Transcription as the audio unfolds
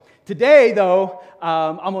Today, though,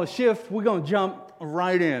 I'm going to shift. We're going to jump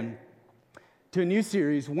right in to a new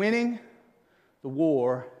series, Winning the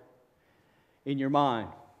War in Your Mind.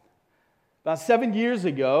 About 7 years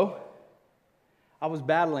ago, I was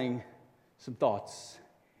battling some thoughts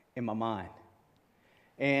in my mind.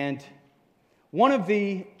 And one of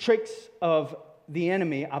the tricks of the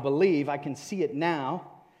enemy, I believe, I can see it now,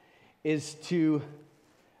 is to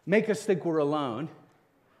make us think we're alone.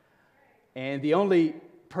 And the only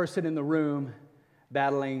person in the room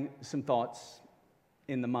battling some thoughts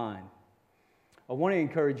in the mind. I want to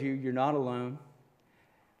encourage you, you're not alone.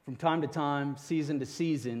 From time to time, season to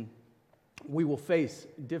season, we will face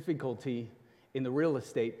difficulty in the real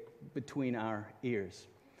estate between our ears.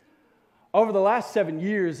 Over the last 7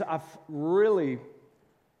 years, I've really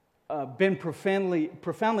been profoundly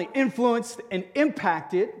influenced and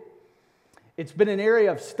impacted. It's been an area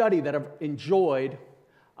of study that I've enjoyed,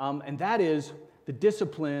 and that is the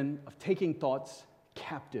discipline of taking thoughts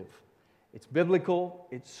captive. It's biblical,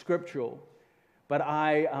 it's scriptural, but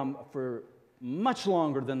I, for much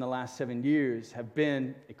longer than the last 7 years, have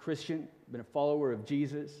been a Christian, been a follower of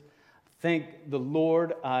Jesus. Thank the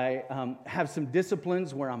Lord, I have some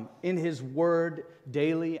disciplines where I'm in His Word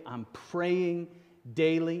daily, I'm praying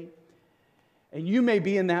daily. And you may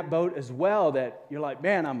be in that boat as well, that you're like,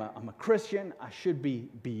 man, I'm a Christian, I should be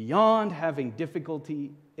beyond having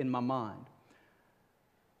difficulty in my mind.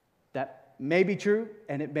 That may be true,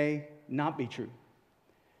 and it may not be true.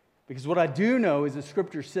 Because what I do know is the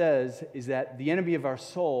Scripture says is that the enemy of our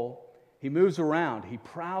soul, he moves around, he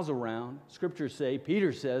prowls around. Scriptures say,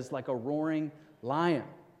 Peter says, like a roaring lion.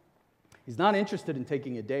 He's not interested in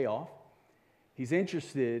taking a day off. He's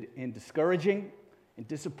interested in discouraging and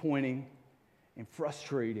disappointing and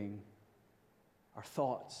frustrating our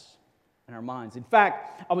thoughts and our minds. In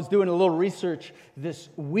fact, I was doing a little research this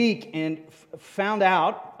week and found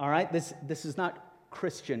out, all right, this is not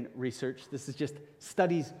Christian research. This is just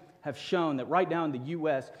studies have shown that right now in the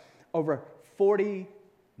U.S., over 40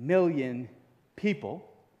 million people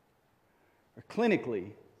are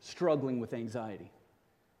clinically struggling with anxiety.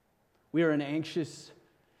 We are an anxious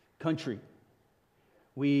country.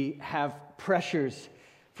 We have pressures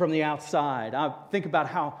from the outside. I think about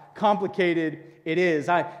how complicated it is.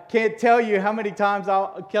 I can't tell you how many times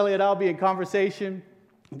Kelly and I'll be in conversation,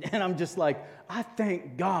 and I'm just like, I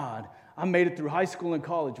thank God I made it through high school and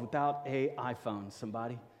college without an iPhone,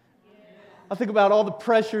 somebody. I think about all the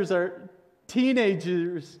pressures our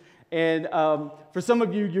teenagers and for some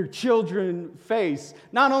of you, your children face.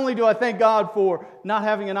 Not only do I thank God for not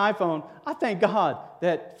having an iPhone, I thank God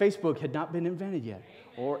that Facebook had not been invented yet,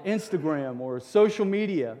 or Instagram, or social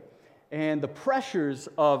media. And the pressures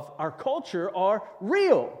of our culture are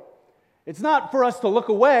real. It's not for us to look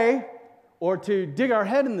away or to dig our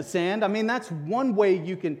head in the sand. I mean, that's one way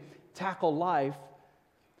you can tackle life.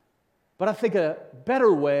 But I think a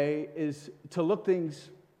better way is to look things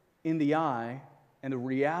in the eye and the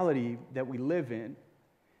reality that we live in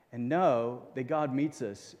and know that God meets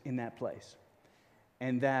us in that place.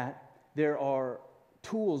 And that there are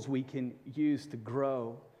tools we can use to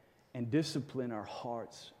grow and discipline our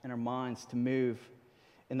hearts and our minds to move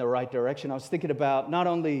in the right direction. I was thinking about not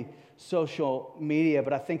only social media,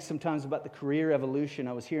 but I think sometimes about the career evolution.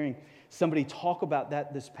 I was hearing somebody talk about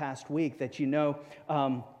that this past week, that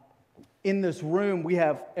in this room we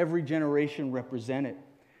have every generation represented.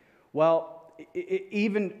 Well,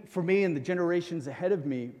 even for me and the generations ahead of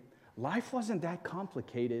me, life wasn't that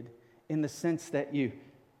complicated in the sense that you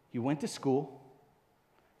went to school.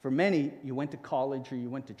 For many, you went to college or you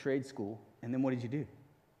went to trade school, and then what did you do?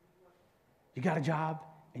 You got a job,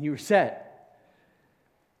 and you were set.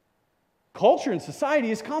 Culture and society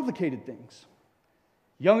has complicated things.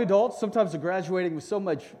 Young adults sometimes are graduating with so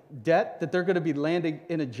much debt that they're going to be landing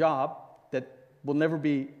in a job that will never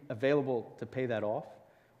be available to pay that off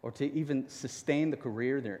or to even sustain the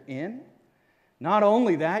career they're in. Not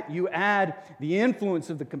only that, you add the influence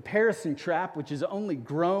of the comparison trap, which has only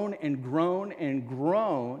grown and grown and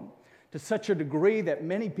grown to such a degree that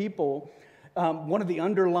many people, one of the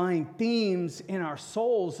underlying themes in our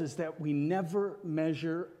souls is that we never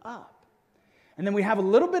measure up. And then we have a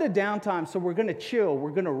little bit of downtime, so we're going to chill, we're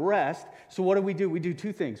going to rest. So what do? We do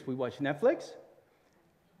two things. We watch Netflix.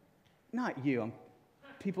 Not you,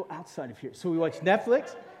 people outside of here. So we watch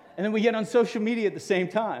Netflix, and then we get on social media at the same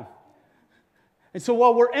time. And so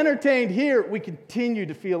while we're entertained here, we continue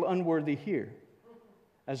to feel unworthy here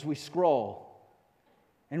as we scroll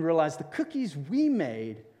and realize the cookies we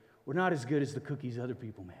made were not as good as the cookies other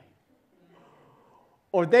people made.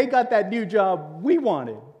 Or they got that new job we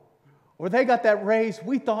wanted. or they got that raise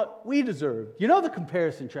we thought we deserved. You know the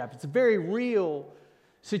comparison trap. It's a very real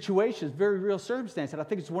situations, very real circumstances. And I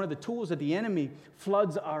think it's one of the tools that the enemy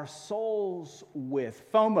floods our souls with.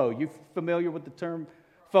 FOMO, you familiar with the term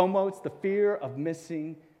FOMO? It's the fear of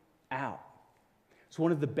missing out. It's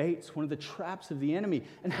one of the baits, one of the traps of the enemy.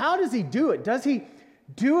 And how does he do it? Does he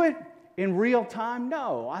do it in real time?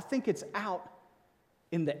 No, I think it's out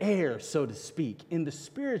in the air, so to speak, in the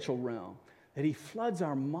spiritual realm, that he floods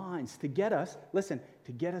our minds to get us, listen,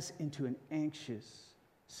 to get us into an anxious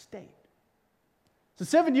state. So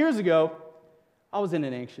 7 years ago, I was in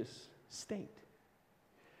an anxious state.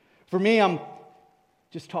 For me, I'm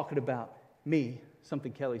just talking about me,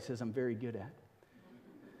 something Kelly says I'm very good at.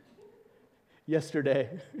 Yesterday,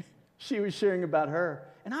 she was sharing about her,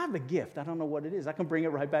 and I have a gift. I don't know what it is. I can bring it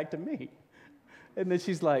right back to me. And then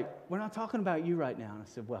she's like, we're not talking about you right now. And I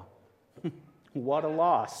said, well, what a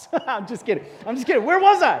loss. I'm just kidding. Where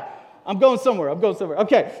was I? I'm going somewhere.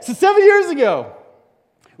 Okay, so 7 years ago,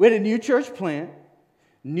 we had a new church plant,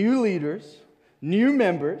 new leaders, new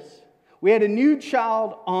members. We had a new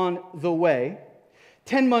child on the way.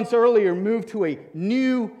 10 months earlier, moved to a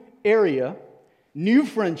new area, new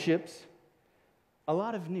friendships, a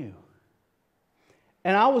lot of new.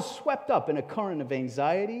 And I was swept up in a current of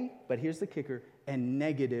anxiety, but here's the kicker, and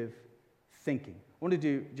negative thinking. I want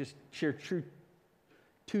to just share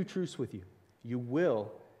two truths with you. You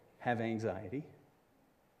will have anxiety.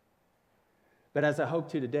 But as I hope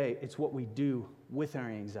to today, it's what we do with our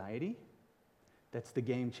anxiety that's the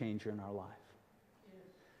game changer in our life. Yes.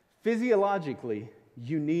 Physiologically,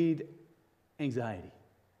 you need anxiety.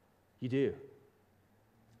 You do.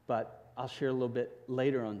 But I'll share a little bit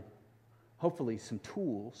later on, hopefully, some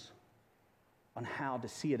tools on how to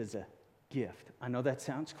see it as a gift. I know that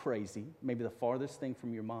sounds crazy, maybe the farthest thing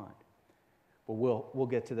from your mind. But we'll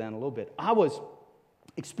get to that in a little bit. I was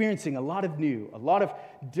experiencing a lot of new, a lot of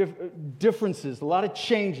differences, a lot of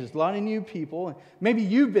changes, a lot of new people. Maybe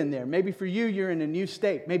you've been there. Maybe for you, you're in a new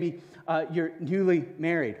state. Maybe you're newly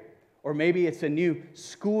married. Or maybe it's a new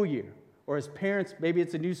school year. Or as parents, maybe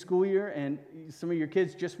it's a new school year and some of your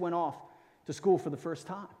kids just went off to school for the first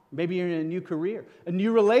time. Maybe you're in a new career, a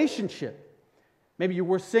new relationship. Maybe you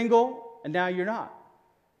were single and now you're not.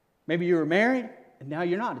 Maybe you were married and now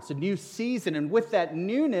you're not. It's a new season. And with that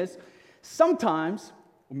newness, sometimes,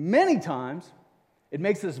 many times, it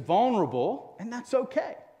makes us vulnerable, and that's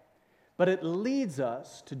okay. But it leads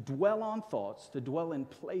us to dwell on thoughts, to dwell in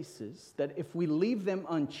places that if we leave them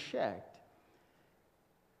unchecked,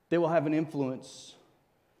 they will have an influence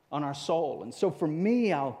on our soul. And so for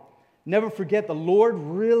me, I'll never forget, the Lord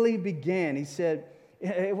really began. He said,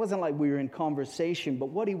 it wasn't like we were in conversation, but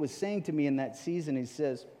what he was saying to me in that season, he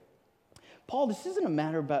says, Paul, this isn't a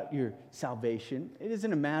matter about your salvation. It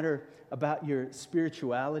isn't a matter about your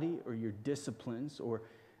spirituality or your disciplines or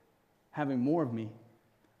having more of me.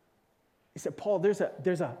 He said, Paul, there's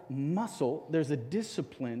a muscle, there's a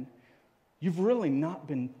discipline you've really not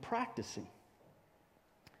been practicing.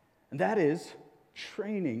 And that is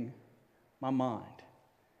training my mind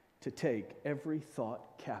to take every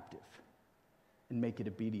thought captive and make it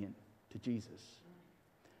obedient to Jesus.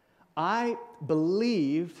 I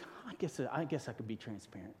believed, I guess I could be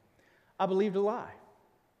transparent. I believed a lie.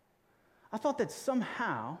 I thought that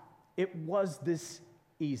somehow it was this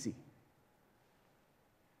easy.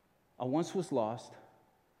 I once was lost,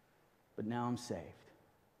 but now I'm saved.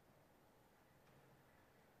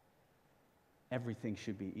 Everything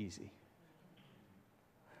should be easy.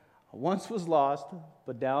 I once was lost,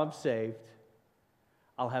 but now I'm saved.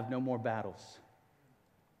 I'll have no more battles.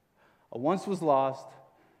 I once was lost,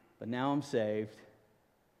 but now I'm saved.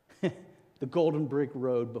 The golden brick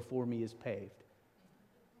road before me is paved.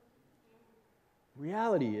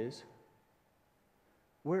 Reality is,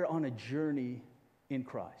 we're on a journey in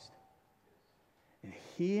Christ. And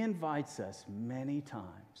he invites us many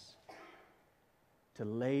times to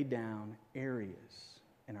lay down areas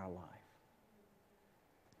in our life.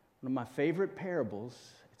 One of my favorite parables,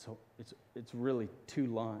 it's really 2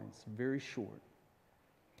 lines, very short.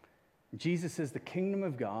 Jesus says the kingdom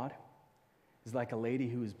of God is like a lady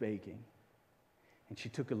who is baking. And she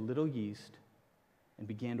took a little yeast and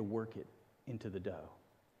began to work it into the dough.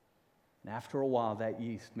 And after a while, that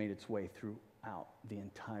yeast made its way throughout the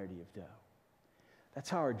entirety of dough. That's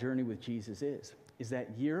how our journey with Jesus is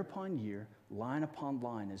that year upon year, line upon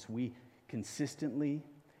line, as we consistently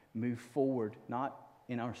move forward, not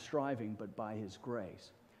in our striving, but by his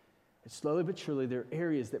grace. And slowly but surely, there are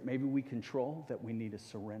areas that maybe we control that we need to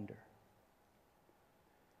surrender.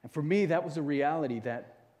 And for me, that was a reality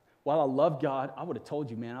that while I love God, I would have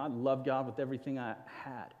told you, man, I love God with everything I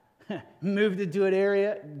had. Moved into an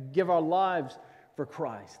area, give our lives for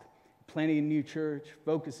Christ. Planning a new church,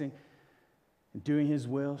 focusing. and doing His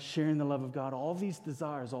will, sharing the love of God, all these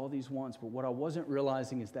desires, all these wants. But what I wasn't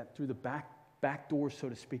realizing is that through the back door, so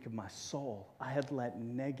to speak, of my soul, I had let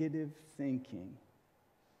negative thinking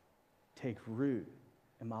take root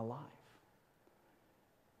in my life.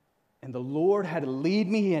 And the Lord had to lead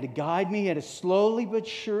me, He had to guide me, He had to slowly but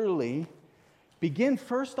surely begin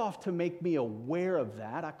first off to make me aware of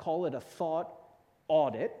that. I call it a thought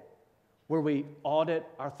audit, where we audit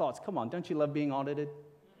our thoughts. Come on, don't you love being audited?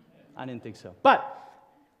 I didn't think so. But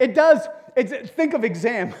it does, think of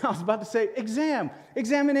exam. I was about to say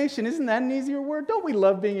examination. Isn't that an easier word? Don't we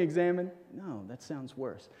love being examined? No, that sounds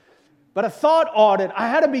worse. But a thought audit, I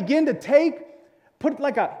had to begin to put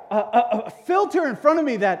like a filter in front of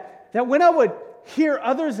me that when I would hear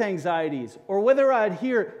others' anxieties, or whether I'd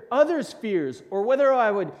hear others' fears, or whether I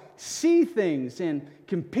would see things and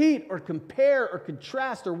compete or compare or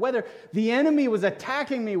contrast, or whether the enemy was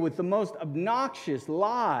attacking me with the most obnoxious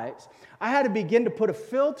lies, I had to begin to put a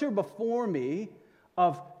filter before me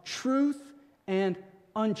of truth and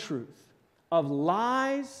untruth, of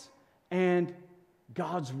lies and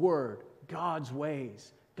God's word, God's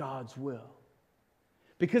ways, God's will.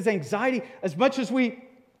 Because anxiety, as much as we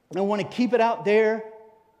want to keep it out there,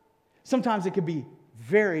 sometimes it could be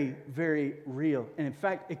very, very real. And in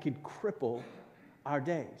fact, it could cripple our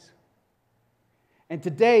days. And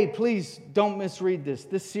today, please don't misread this.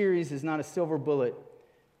 This series is not a silver bullet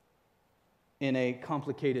in a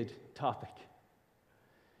complicated topic.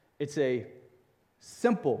 It's a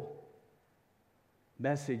simple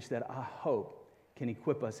message that I hope can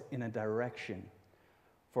equip us in a direction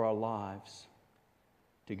for our lives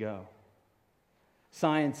to go.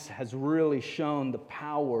 Science has really shown the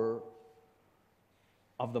power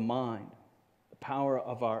of the mind, the power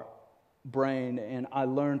of our brain. And I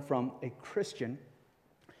learned from a Christian,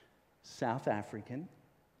 South African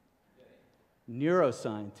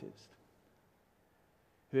neuroscientist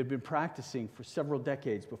who had been practicing for several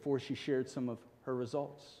decades before she shared some of her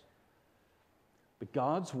results. But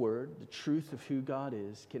God's word, the truth of who God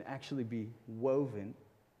is, can actually be woven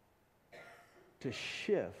to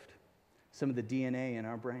shift some of the DNA in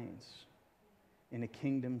our brains in a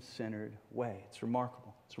kingdom-centered way. It's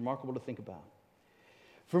remarkable. It's remarkable to think about.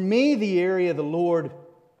 For me, the area the Lord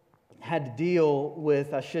had to deal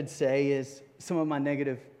with, I should say, is some of my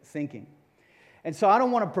negative thinking. And so I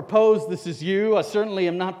don't want to propose this is you. I certainly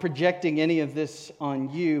am not projecting any of this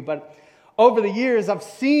on you. But over the years, I've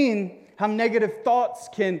seen how negative thoughts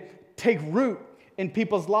can take root in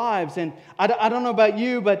people's lives. And I don't know about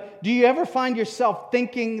you, but do you ever find yourself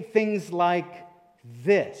thinking things like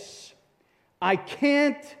this? I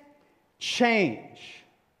can't change.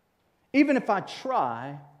 Even if I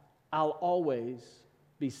try, I'll always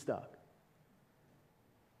be stuck.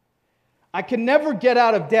 I can never get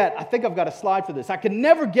out of debt. I think I've got a slide for this. I can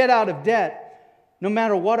never get out of debt. No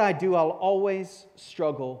matter what I do, I'll always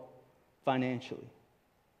struggle financially.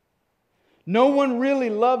 No one really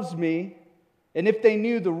loves me, and if they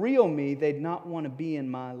knew the real me, they'd not want to be in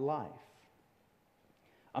my life.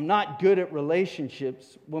 I'm not good at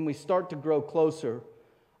relationships. When we start to grow closer,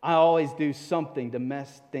 I always do something to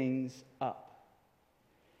mess things up.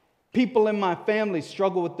 People in my family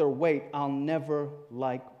struggle with their weight. I'll never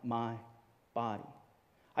like my body.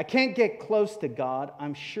 I can't get close to God.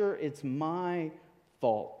 I'm sure it's my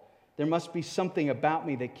fault. There must be something about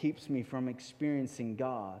me that keeps me from experiencing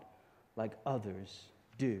God like others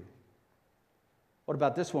do. What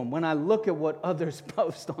about this one? When I look at what others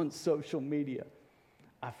post on social media,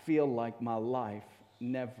 I feel like my life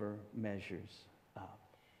never measures up.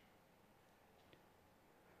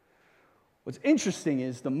 What's interesting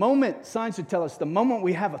is the moment, science would tell us, the moment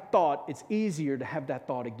we have a thought, it's easier to have that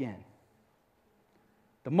thought again.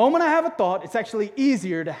 The moment I have a thought, it's actually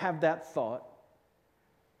easier to have that thought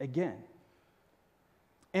again.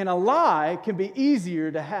 And a lie can be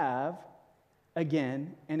easier to have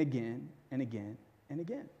again and again and again and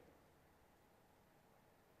again.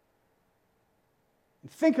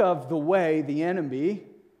 Think of the way the enemy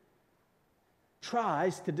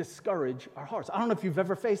tries to discourage our hearts. I don't know if you've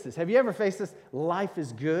ever faced this. Have you ever faced this? Life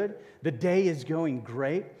is good. The day is going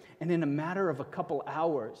great. And in a matter of a couple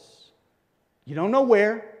hours, you don't know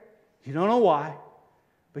where, you don't know why,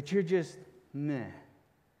 but you're just meh.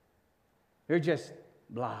 You're just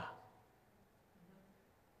blah.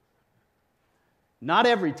 Not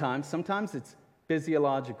every time. Sometimes it's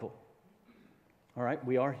physiological. All right?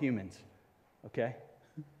 We are humans. Okay?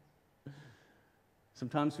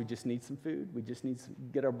 Sometimes we just need some food. We just need to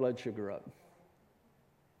get our blood sugar up.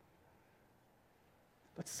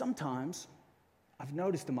 But sometimes, I've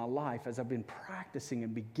noticed in my life, as I've been practicing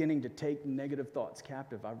and beginning to take negative thoughts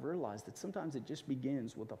captive, I've realized that sometimes it just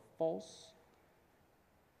begins with a false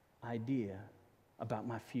idea about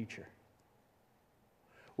my future.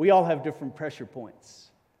 We all have different pressure points.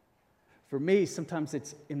 For me, sometimes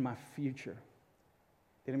it's in my future.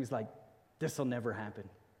 The enemy's like, this will never happen.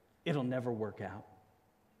 It'll never work out.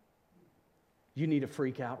 You need to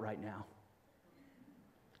freak out right now.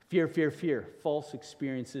 Fear, fear, fear. False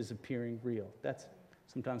experiences appearing real. That's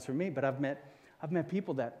sometimes for me, but I've met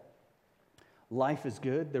people that life is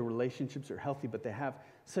good, their relationships are healthy, but they have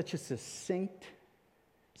such a succinct,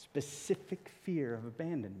 specific fear of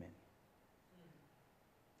abandonment.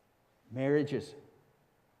 Marriage is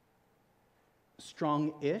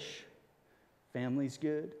strong-ish. Family's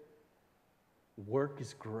good. Work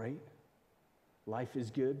is great. Life is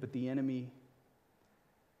good, but the enemy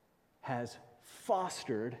has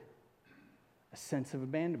fostered a sense of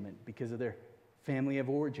abandonment because of their family of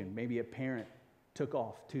origin. Maybe a parent took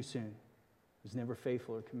off too soon, was never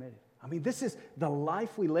faithful or committed. I mean, this is the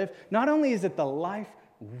life we live. Not only is it the life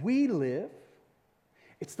we live,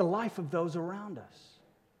 it's the life of those around us.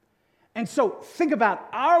 And so think about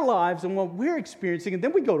our lives and what we're experiencing, and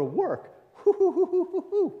then we go to work.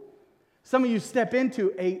 Some of you step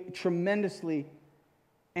into a tremendously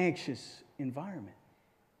anxious environment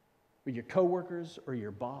where your coworkers or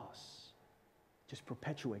your boss just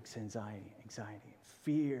perpetuates anxiety,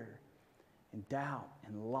 fear, and doubt,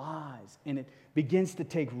 and lies, and it begins to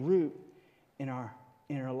take root in our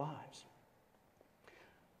lives.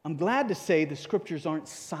 I'm glad to say the scriptures aren't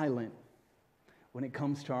silent when it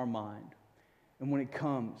comes to our mind, and when it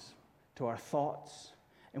comes to our thoughts,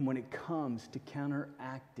 and when it comes to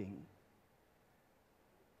counteracting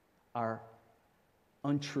our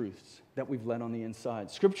untruths that we've let on the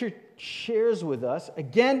inside. Scripture shares with us,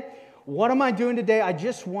 again, what am I doing today? I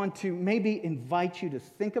just want to maybe invite you to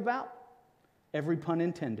think about, every pun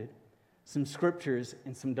intended, some scriptures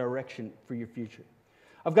and some direction for your future.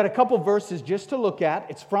 I've got a couple verses just to look at.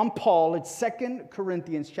 It's from Paul. It's 2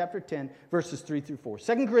 Corinthians chapter 10, verses 3 through 4.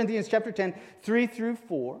 2 Corinthians chapter 10, 3 through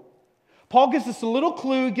 4. Paul gives us a little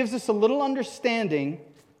clue, gives us a little understanding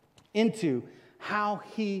into how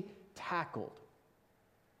he tackled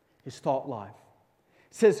his thought life.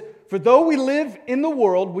 It says, "For though we live in the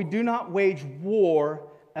world, we do not wage war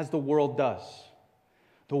as the world does.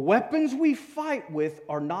 The weapons we fight with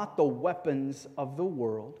are not the weapons of the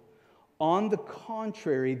world. On the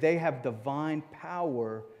contrary, they have divine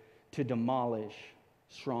power to demolish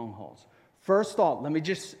strongholds." First thought, let me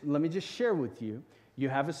just share with you, you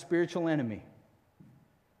have a spiritual enemy.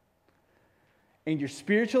 And your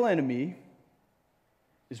spiritual enemy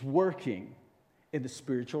is working in the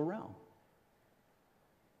spiritual realm.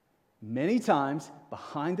 Many times,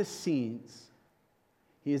 behind the scenes,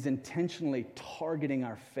 he is intentionally targeting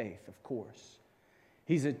our faith, of course.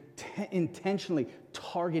 He's intentionally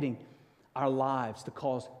targeting our lives to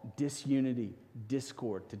cause disunity,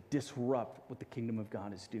 discord, to disrupt what the kingdom of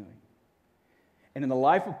God is doing. And in the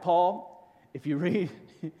life of Paul, if you read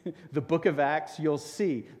the book of Acts, you'll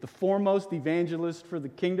see the foremost evangelist for the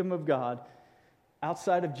kingdom of God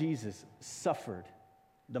outside of Jesus suffered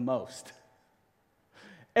the most.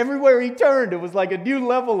 Everywhere he turned, it was like a new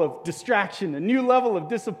level of distraction, a new level of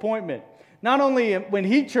disappointment. Not only when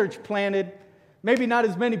he church planted, maybe not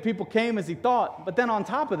as many people came as he thought, but then on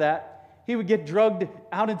top of that, he would get drugged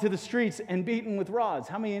out into the streets and beaten with rods.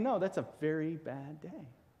 How many of you know that's a very bad day?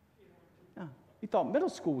 No, you thought middle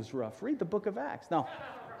school was rough. Read the book of Acts. No.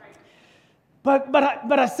 But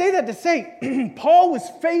I say that to say, Paul was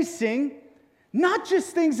facing not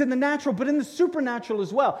just things in the natural, but in the supernatural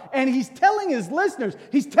as well. And he's telling his listeners,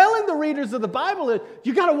 he's telling the readers of the Bible that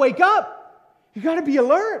you got to wake up. You got to be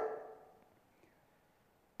alert.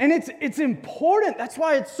 And it's important. That's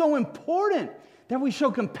why it's so important that we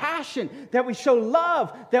show compassion, that we show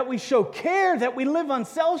love, that we show care, that we live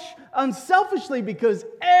unselfishly, because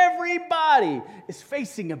everybody is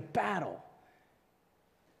facing a battle.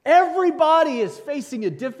 Everybody is facing a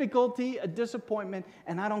difficulty, a disappointment,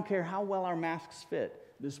 and I don't care how well our masks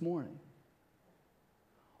fit this morning.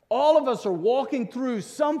 All of us are walking through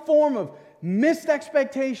some form of missed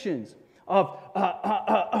expectations, of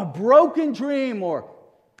a broken dream, or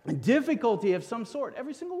a difficulty of some sort.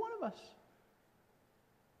 Every single one of us.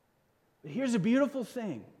 But here's a beautiful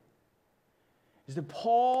thing, is that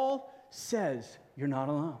Paul says you're not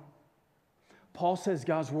alone. Paul says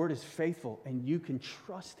God's word is faithful and you can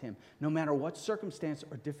trust him no matter what circumstance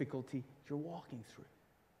or difficulty you're walking through.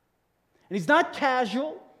 And he's not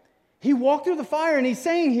casual. He walked through the fire, and he's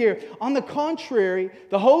saying here, on the contrary,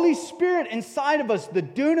 the Holy Spirit inside of us, the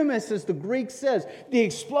dunamis, as the Greek says, the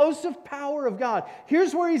explosive power of God.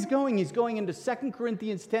 Here's where he's going. He's going into 2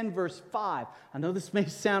 Corinthians 10, verse 5. I know this may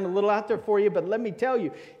sound a little out there for you, but let me tell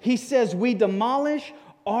you. He says, we demolish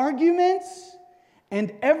arguments,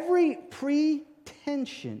 and every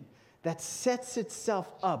pretension that sets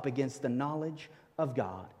itself up against the knowledge of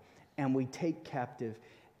God. And we take captive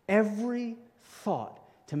every thought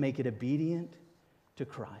to make it obedient to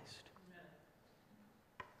Christ.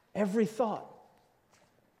 Every thought.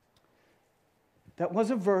 That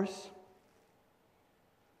was a verse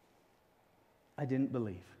I didn't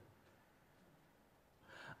believe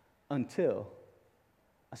until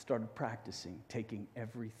I started practicing taking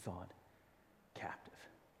every thought captive.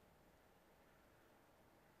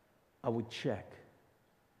 I would check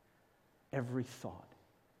every thought.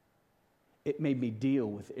 It made me deal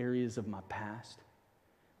with areas of my past,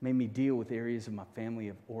 made me deal with areas of my family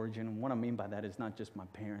of origin. And what I mean by that is not just my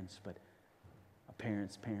parents, but my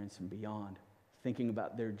parents' parents and beyond. Thinking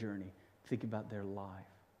about their journey, thinking about their life,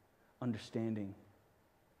 understanding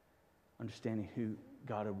who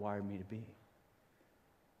God had wired me to be.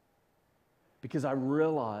 Because I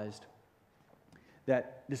realized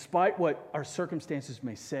that despite what our circumstances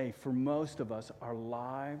may say, for most of us, our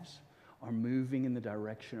lives are moving in the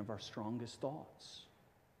direction of our strongest thoughts.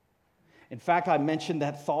 In fact, I mentioned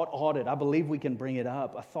that thought audit. I believe we can bring it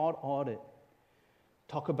up. A thought audit.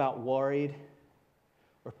 Talk about worried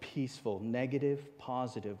or peaceful, negative,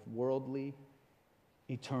 positive, worldly,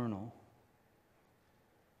 eternal.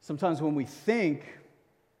 Sometimes when we think,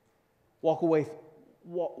 walk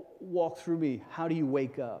through me, how do you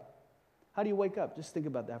wake up? How do you wake up? Just think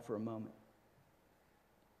about that for a moment.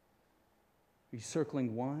 Are you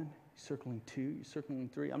circling 1? Are you circling 2? Are you circling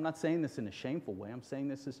 3? I'm not saying this in a shameful way. I'm saying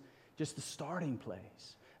this is just the starting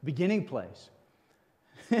place, beginning place.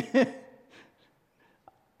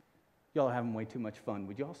 Y'all are having way too much fun.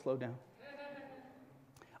 Would y'all slow down?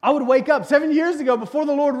 I would wake up 7 years ago before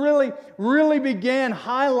the Lord really began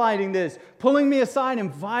highlighting this, pulling me aside,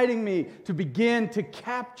 inviting me to begin to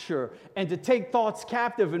capture and to take thoughts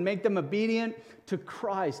captive and make them obedient to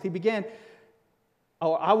Christ.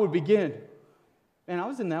 I would begin, and I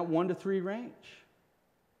was in that 1 to 3 range.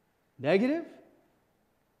 Negative,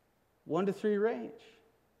 1 to 3 range.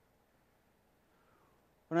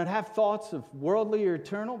 When I'd have thoughts of worldly or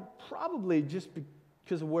eternal, probably just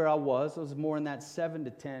because of where I was more in that 7 to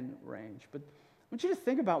 10 range. But I want you to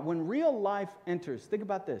think about when real life enters. Think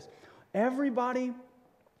about this. Everybody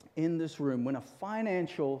in this room, when a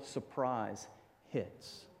financial surprise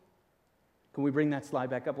hits. Can we bring that slide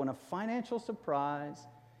back up? When a financial surprise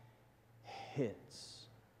hits,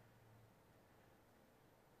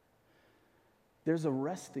 there's a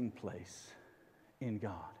resting place in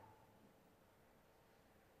God.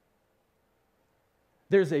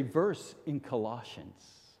 There's a verse in Colossians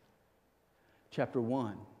chapter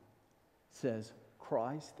 1 says,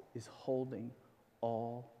 Christ is holding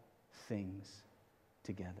all things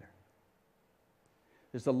together.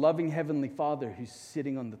 There's a loving heavenly Father who's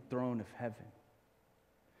sitting on the throne of heaven,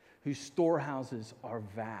 whose storehouses are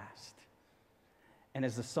vast. And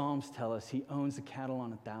as the Psalms tell us, he owns the cattle on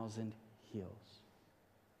 1,000 hills.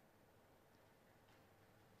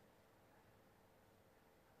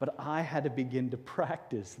 But I had to begin to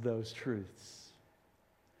practice those truths.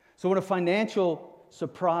 So when a financial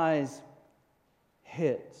surprise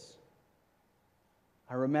hits,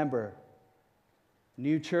 I remember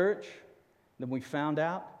new church, then we found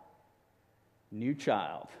out new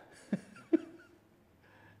child.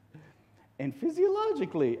 And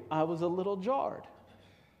physiologically, I was a little jarred.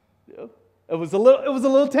 It was a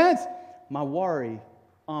little tense. My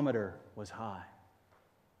worry-ometer was high.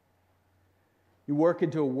 You work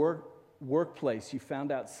into a workplace, you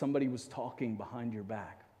found out somebody was talking behind your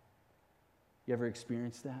back. You ever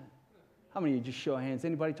experienced that? How many of you, just show of hands,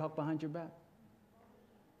 anybody talk behind your back?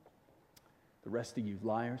 The rest of you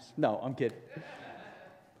liars? No, I'm kidding.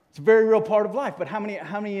 It's a very real part of life, but how many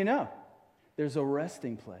of you know? There's a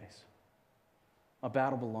resting place. A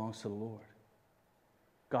battle belongs to the Lord.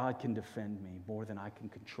 God can defend me more than I can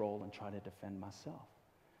control and try to defend myself.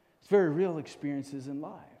 It's very real experiences in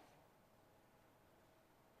life.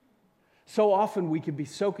 So often we can be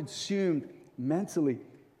so consumed mentally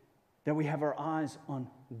that we have our eyes on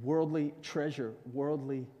worldly treasure,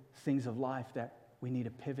 worldly things of life, that we need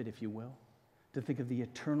a pivot, if you will, to think of the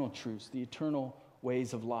eternal truths, the eternal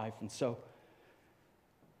ways of life. And so,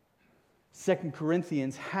 2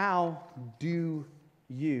 Corinthians, how do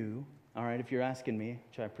you, all right, if you're asking me,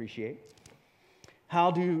 which I appreciate,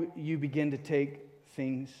 how do you begin to take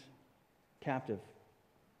things captive?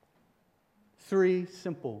 3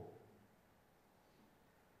 simple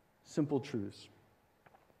truths.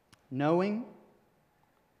 Knowing,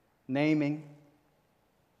 naming,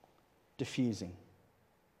 diffusing.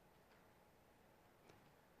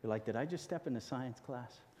 You're like, did I just step into science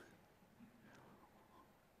class?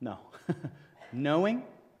 No. Knowing,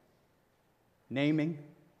 naming,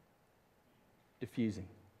 diffusing.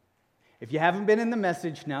 If you haven't been in the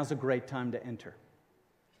message, now's a great time to enter.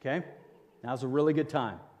 Okay? Now's a really good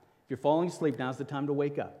time. If you're falling asleep, now's the time to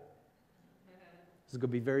wake up. This is going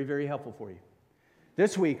to be very, very helpful for you.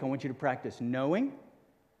 This week, I want you to practice knowing,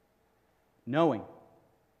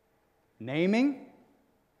 naming,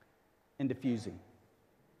 and diffusing.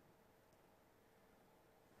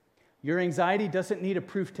 Your anxiety doesn't need a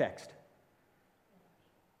proof text.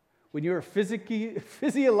 When you're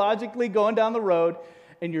physiologically going down the road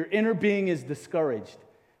and your inner being is discouraged,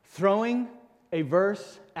 throwing a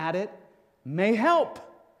verse at it may help.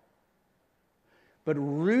 But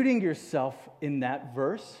rooting yourself in that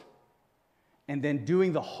verse and then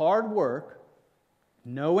doing the hard work,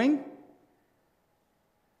 knowing,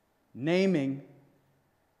 naming,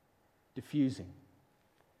 diffusing.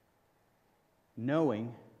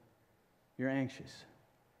 Knowing you're anxious.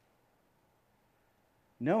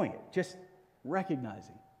 Knowing it, just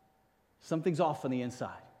recognizing something's off on the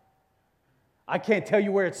inside. I can't tell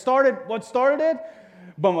you where it started, what started it,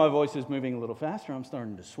 but my voice is moving a little faster. I'm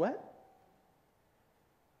starting to sweat.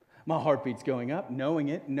 My heartbeat's going up, knowing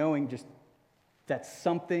it, knowing just that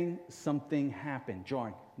something happened,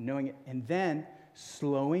 jarring, knowing it, and then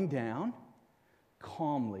slowing down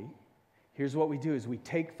calmly. Here's what we do is we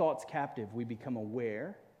take thoughts captive. We become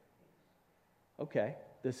aware. Okay,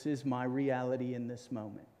 this is my reality in this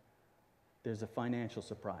moment. There's a financial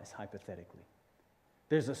surprise, hypothetically.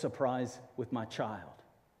 There's a surprise with my child.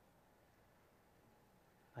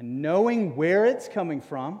 I'm knowing where it's coming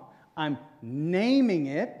from. I'm naming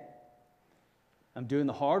it. I'm doing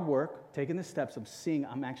the hard work, taking the steps.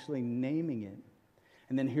 I'm actually naming it.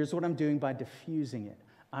 And then here's what I'm doing by diffusing it.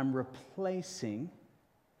 I'm replacing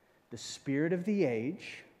the spirit of the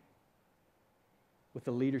age with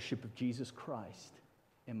the leadership of Jesus Christ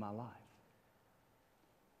in my life.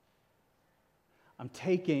 I'm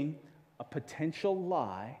taking a potential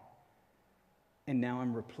lie and now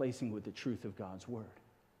I'm replacing with the truth of God's word.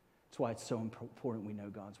 That's why it's so important we know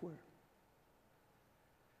God's word.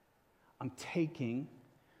 I'm taking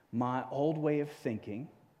my old way of thinking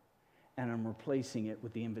and I'm replacing it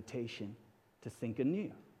with the invitation to think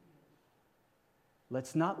anew.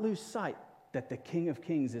 Let's not lose sight that the King of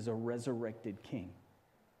Kings is a resurrected King.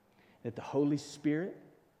 That the Holy Spirit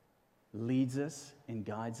leads us and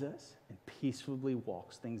guides us and peacefully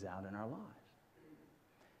walks things out in our lives.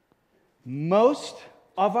 Most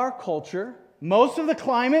of our culture, most of the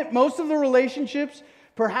climate, most of the relationships,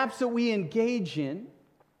 perhaps that we engage in,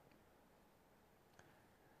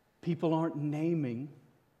 people aren't naming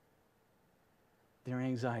their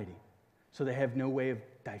anxiety, so they have no way of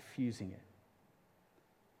diffusing it.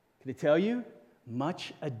 Can I tell you?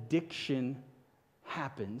 Much addiction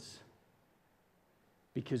happens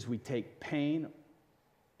because we take pain,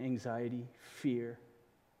 anxiety, fear,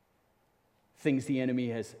 things the enemy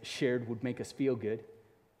has shared would make us feel good.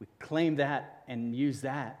 We claim that and use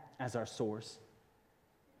that as our source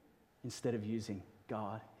instead of using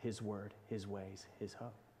God, His word, His ways, His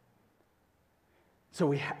hope. So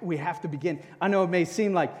we have to begin. I know it may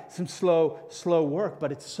seem like some slow work,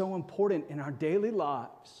 but it's so important in our daily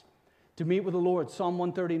lives to meet with the Lord. Psalm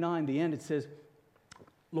 139, the end, it says,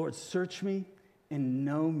 Lord, search me and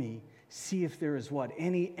know me. See if there is what?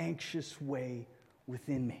 Any anxious way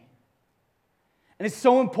within me. And it's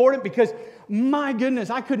so important because, my goodness,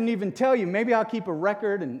 I couldn't even tell you. Maybe I'll keep a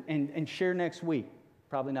record and share next week.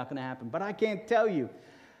 Probably not going to happen. But I can't tell you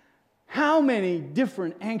how many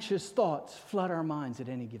different anxious thoughts flood our minds at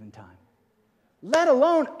any given time. Let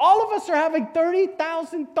alone, all of us are having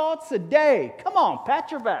 30,000 thoughts a day. Come on,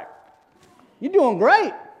 pat your back. You're doing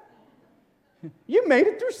great. You made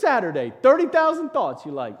it through Saturday. 30,000 thoughts.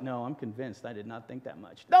 You're like, no, I'm convinced I did not think that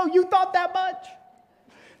much. No, you thought that much.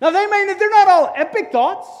 Now, they're not all epic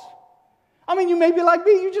thoughts. I mean, you may be like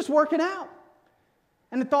me. You're just working out.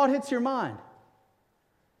 And the thought hits your mind.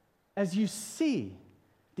 As you see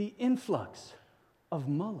the influx of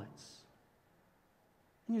mullets.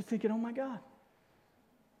 And you're thinking, oh my God,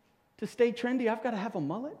 to stay trendy, I've got to have a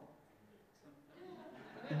mullet?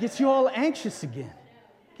 It gets you all anxious again.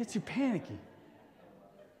 It gets you panicky.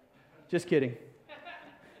 Just kidding.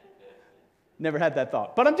 Never had that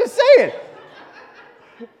thought, but I'm just saying.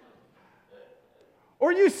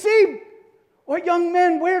 Or you see what young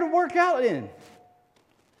men wear to work out in.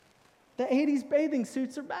 The 80s bathing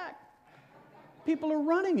suits are back. People are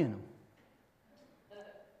running in them.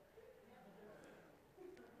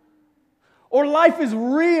 Or life is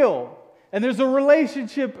real and there's a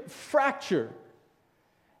relationship fracture.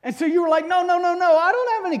 And so you were like, no, I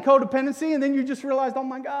don't have any codependency. And then you just realized, oh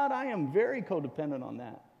my God, I am very codependent on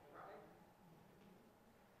that.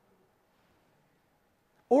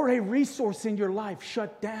 or a resource in your life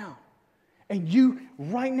shut down. And you,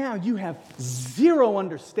 right now, you have zero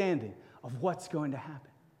understanding of what's going to happen.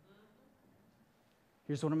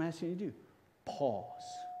 Here's what I'm asking you to do. Pause.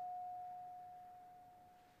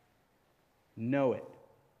 Know it.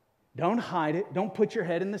 Don't hide it. Don't put your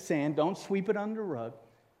head in the sand. Don't sweep it under the rug.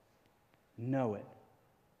 Know it.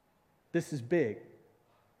 This is big.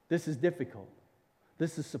 This is difficult.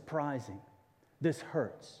 This is surprising. This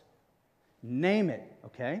hurts. Name it,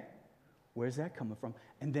 okay? Where's that coming from?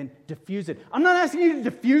 And then diffuse it. I'm not asking you to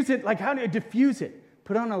diffuse it. Like, how do you diffuse it?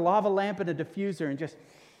 Put on a lava lamp and a diffuser and just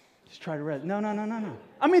try to rest. No.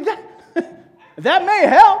 I mean, that may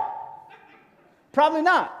help. Probably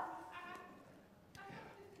not.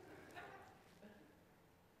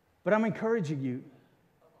 But I'm encouraging you.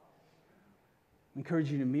 I'm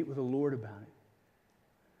encouraging you to meet with the Lord about it.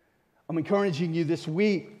 I'm encouraging you this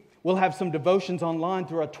week. We'll have some devotions online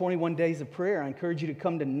through our 21 days of prayer. I encourage you to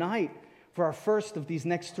come tonight for our first of these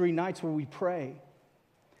next 3 nights where we pray.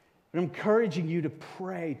 But I'm encouraging you to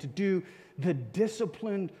pray, to do the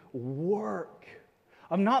disciplined work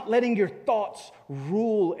of not letting your thoughts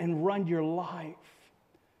rule and run your life,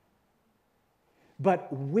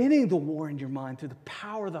 but winning the war in your mind through the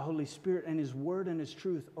power of the Holy Spirit and His Word and His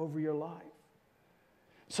truth over your life.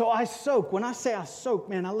 So I soak. When I say I soak,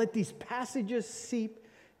 man, I let these passages seep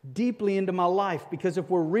deeply into my life, because if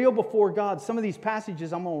we're real before God, some of these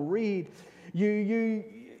passages I'm going to read,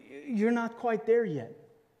 you're not quite there yet.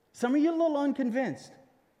 Some of you are a little unconvinced.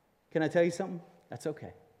 Can I tell you something? That's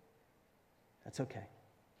okay. That's okay.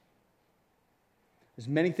 There's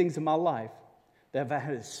many things in my life that I've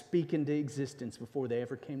had to speak into existence before they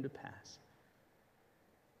ever came to pass.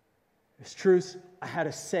 There's truths I had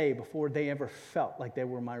to say before they ever felt like they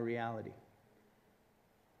were my reality.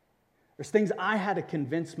 There's things I had to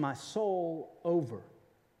convince my soul over,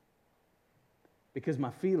 because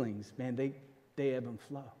my feelings, man, they ebb and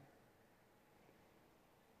flow.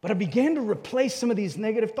 But I began to replace some of these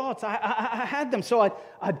negative thoughts. I had them, so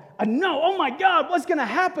I know, oh my God, what's going to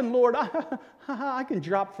happen, Lord? I can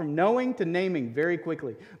drop from knowing to naming very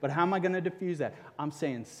quickly. But how am I going to diffuse that? I'm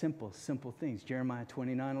saying simple things. Jeremiah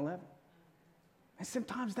 29:11. And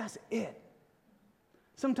sometimes that's it.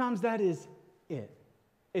 Sometimes that is it.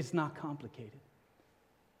 It's not complicated.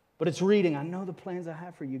 But it's reading, I know the plans I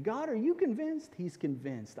have for you. God, are you convinced? He's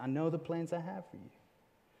convinced. I know the plans I have for you.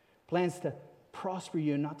 Plans to prosper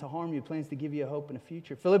you and not to harm you. Plans to give you a hope and a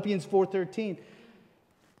future. Philippians 4:13.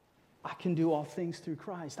 I can do all things through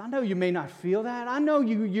Christ. I know you may not feel that. I know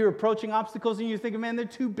you're approaching obstacles and you're thinking, man, they're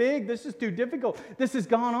too big. This is too difficult. This has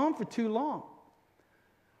gone on for too long.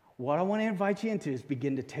 What I want to invite you into is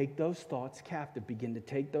begin to take those thoughts captive. Begin to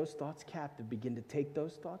take those thoughts captive. Begin to take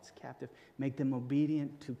those thoughts captive. Make them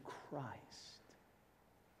obedient to Christ.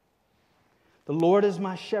 The Lord is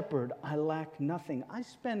my shepherd. I lack nothing. I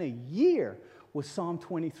spent a year with Psalm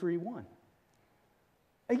 23:1.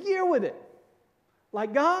 A year with it.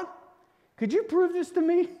 Like, God, could you prove this to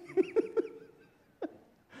me?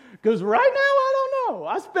 Because right now, I don't know.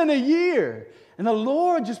 I spent a year. And the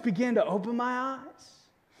Lord just began to open my eyes.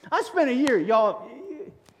 I spent a year, y'all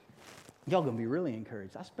going to be really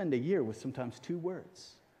encouraged. I spent a year with sometimes 2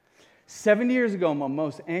 words. 7 years ago, my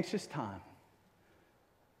most anxious time,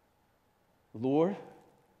 the Lord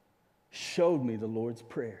showed me the Lord's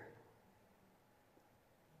Prayer.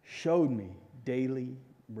 Showed me daily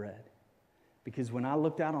bread. Because when I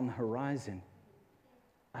looked out on the horizon,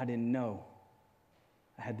 I didn't know.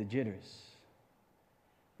 I had the jitters.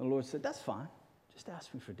 The Lord said, that's fine. Just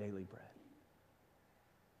ask me for daily bread.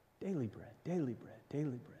 Daily bread, daily bread,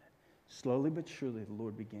 daily bread. Slowly but surely, the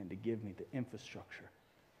Lord began to give me the infrastructure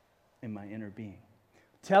in my inner being.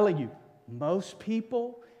 I'm telling you, most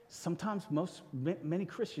people, sometimes many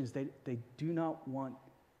Christians, they do not want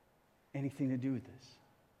anything to do with this.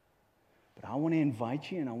 But I want to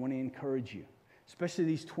invite you and I want to encourage you, especially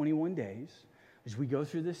these 21 days, as we go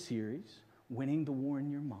through this series, Winning the War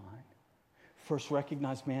in Your Mind. First,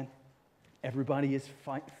 recognize, man, everybody is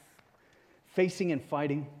facing and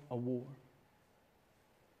fighting a war,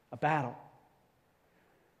 a battle.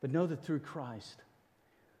 But know that through Christ,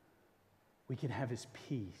 we can have His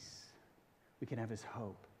peace. We can have His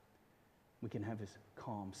hope. We can have His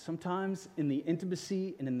calm. Sometimes in the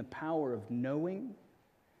intimacy and in the power of knowing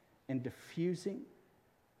and diffusing,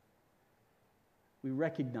 we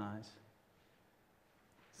recognize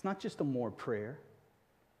it's not just a more prayer.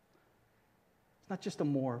 It's not just a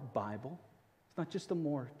more Bible. It's not just a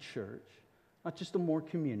more church. Not just a more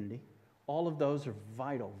community. All of those are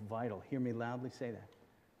vital, vital. Hear me loudly say that.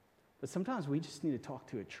 But sometimes we just need to talk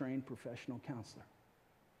to a trained professional counselor.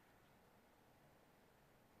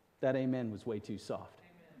 That amen was way too soft.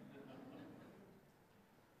 Amen.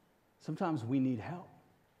 Sometimes we need help.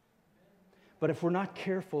 But if we're not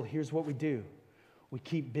careful, here's what we do. We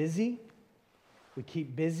keep busy, we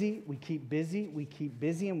keep busy, we keep busy, we keep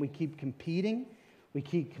busy, and we keep competing. We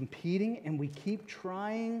keep competing, and we keep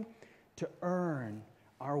trying to earn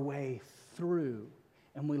our way through.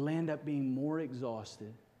 And we land up being more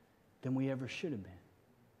exhausted than we ever should have been.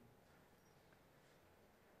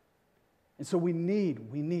 And so we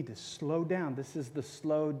need to slow down. This is the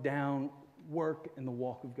slow down work in the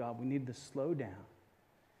walk of God. We need to slow down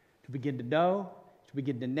to begin to know, to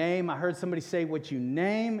begin to name. I heard somebody say, what you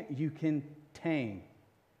name, you can tame.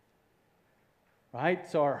 Right?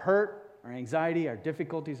 So our hurt, our anxiety, our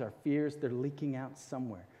difficulties, our fears, they're leaking out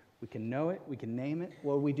somewhere. We can know it, we can name it.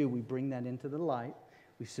 What do? We bring that into the light.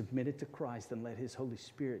 We submit it to Christ and let His Holy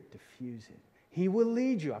Spirit diffuse it. He will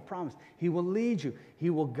lead you, I promise. He will lead you.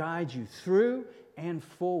 He will guide you through and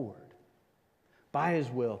forward by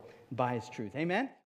His will, by His truth. Amen?